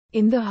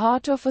In the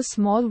heart of a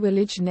small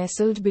village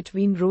nestled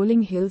between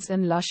rolling hills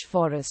and lush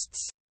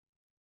forests,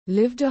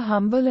 lived a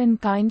humble and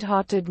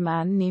kind-hearted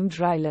man named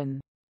Rylan.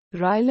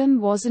 Rylan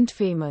wasn't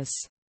famous,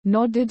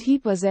 nor did he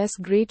possess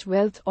great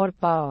wealth or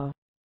power.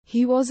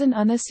 He was an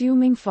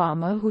unassuming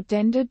farmer who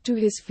tended to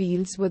his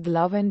fields with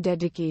love and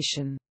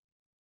dedication.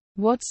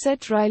 What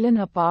set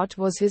Rylan apart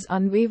was his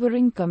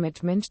unwavering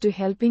commitment to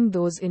helping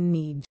those in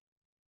need,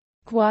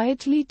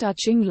 quietly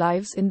touching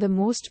lives in the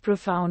most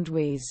profound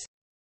ways.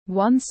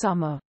 One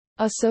summer,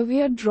 a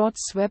severe drought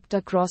swept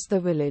across the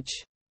village,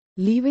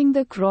 leaving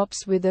the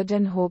crops withered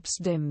and hopes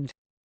dimmed.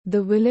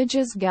 The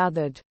villagers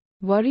gathered,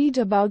 worried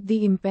about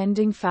the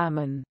impending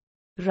famine.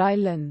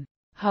 Rylan,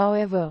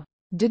 however,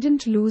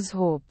 didn't lose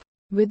hope.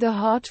 With a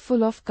heart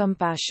full of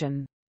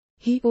compassion,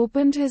 he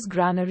opened his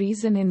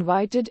granaries and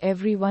invited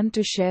everyone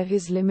to share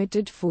his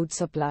limited food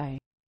supply.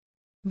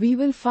 "We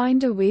will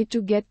find a way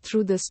to get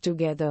through this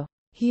together,"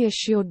 he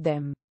assured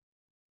them.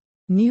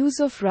 News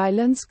of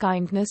Rylan's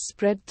kindness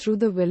spread through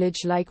the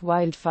village like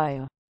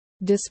wildfire.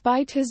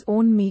 Despite his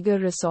own meager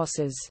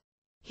resources,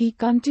 he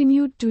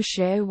continued to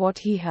share what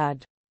he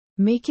had,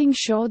 making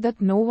sure that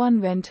no one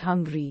went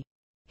hungry.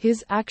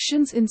 His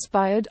actions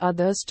inspired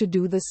others to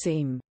do the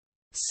same.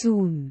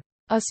 Soon,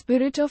 a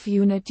spirit of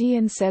unity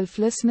and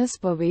selflessness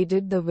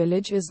pervaded the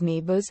village as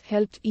neighbors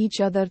helped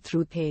each other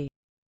through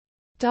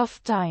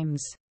tough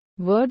times.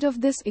 Word of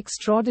this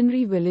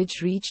extraordinary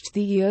village reached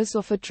the ears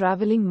of a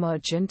traveling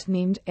merchant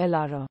named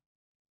Elara.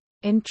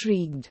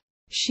 Intrigued,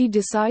 she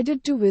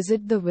decided to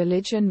visit the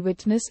village and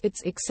witness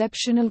its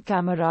exceptional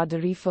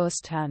camaraderie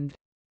firsthand.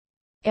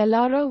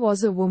 Elara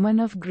was a woman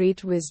of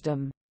great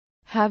wisdom,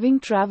 having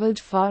traveled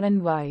far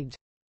and wide,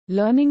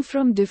 learning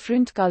from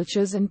different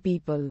cultures and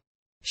people.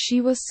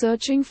 She was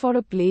searching for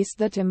a place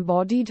that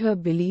embodied her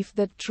belief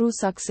that true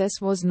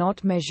success was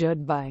not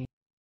measured by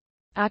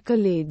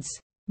accolades,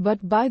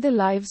 but by the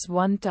lives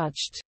one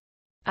touched.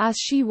 As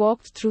she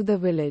walked through the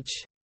village,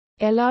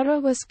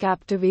 Elara was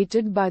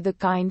captivated by the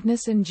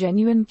kindness and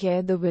genuine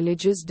care the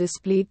villagers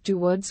displayed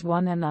towards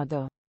one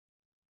another.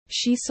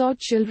 She saw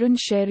children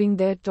sharing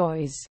their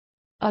toys,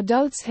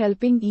 adults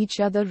helping each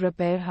other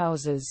repair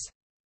houses,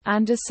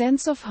 and a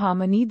sense of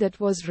harmony that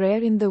was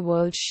rare in the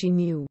world she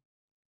knew.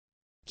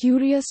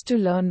 Curious to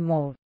learn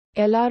more,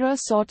 Elara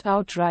sought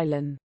out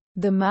Rylan,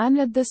 the man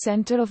at the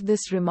center of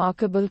this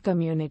remarkable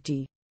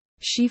community.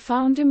 She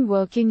found him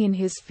working in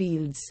his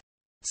fields,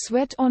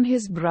 sweat on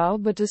his brow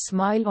but a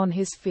smile on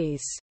his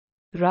face.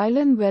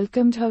 Rylan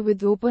welcomed her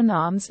with open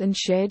arms and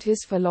shared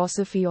his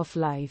philosophy of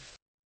life.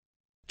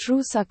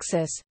 "True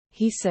success,"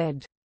 he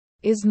said,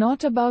 "is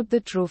not about the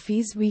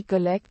trophies we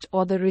collect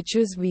or the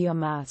riches we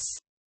amass.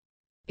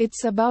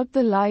 It's about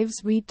the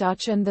lives we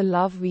touch and the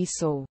love we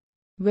sow.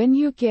 When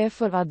you care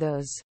for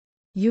others,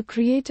 you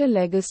create a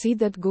legacy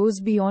that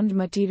goes beyond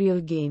material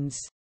gains."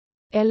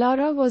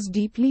 Elara was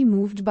deeply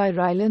moved by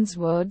Rylan's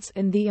words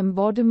and the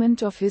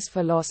embodiment of his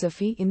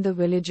philosophy in the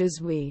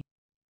village's way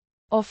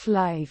of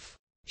life.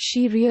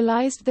 She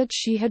realized that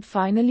she had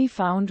finally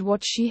found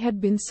what she had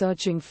been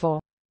searching for,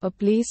 a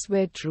place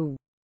where true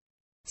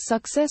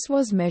success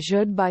was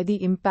measured by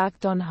the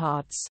impact on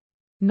hearts,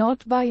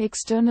 not by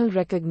external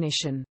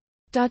recognition.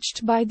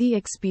 Touched by the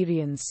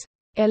experience,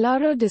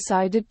 Elara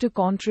decided to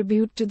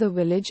contribute to the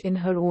village in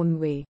her own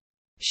way.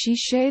 She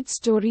shared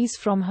stories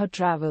from her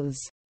travels,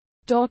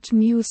 taught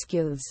new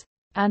skills,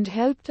 and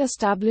helped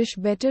establish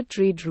better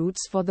trade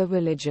routes for the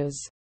villagers.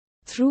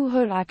 Through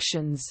her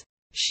actions,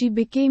 she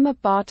became a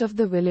part of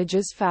the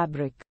village's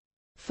fabric,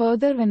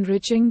 further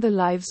enriching the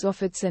lives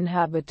of its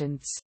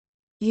inhabitants.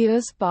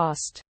 Years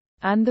passed,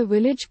 and the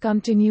village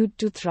continued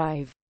to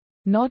thrive,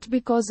 not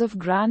because of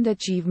grand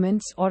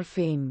achievements or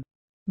fame,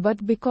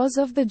 but because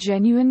of the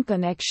genuine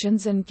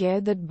connections and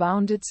care that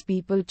bound its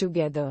people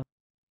together.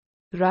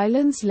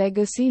 Rylan's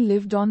legacy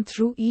lived on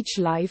through each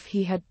life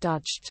he had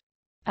touched,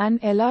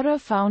 and Elara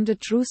found a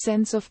true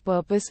sense of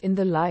purpose in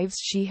the lives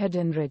she had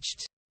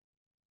enriched.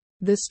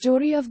 The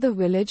story of the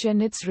village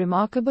and its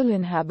remarkable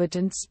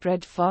inhabitants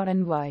spread far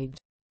and wide,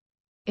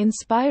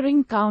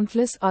 inspiring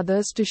countless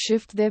others to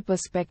shift their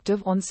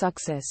perspective on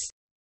success.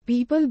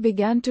 People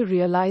began to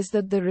realize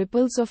that the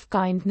ripples of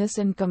kindness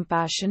and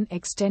compassion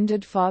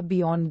extended far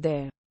beyond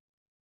their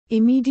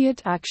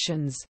immediate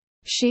actions,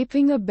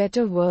 shaping a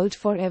better world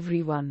for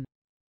everyone.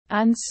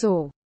 And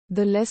so,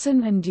 the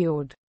lesson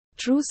endured.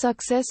 True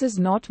success is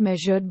not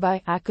measured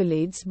by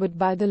accolades but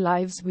by the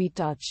lives we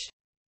touch.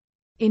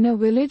 In a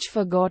village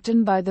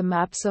forgotten by the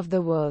maps of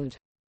the world,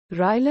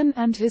 Rylan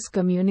and his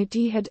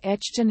community had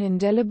etched an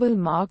indelible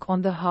mark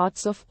on the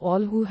hearts of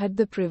all who had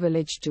the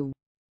privilege to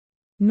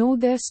know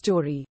their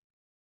story.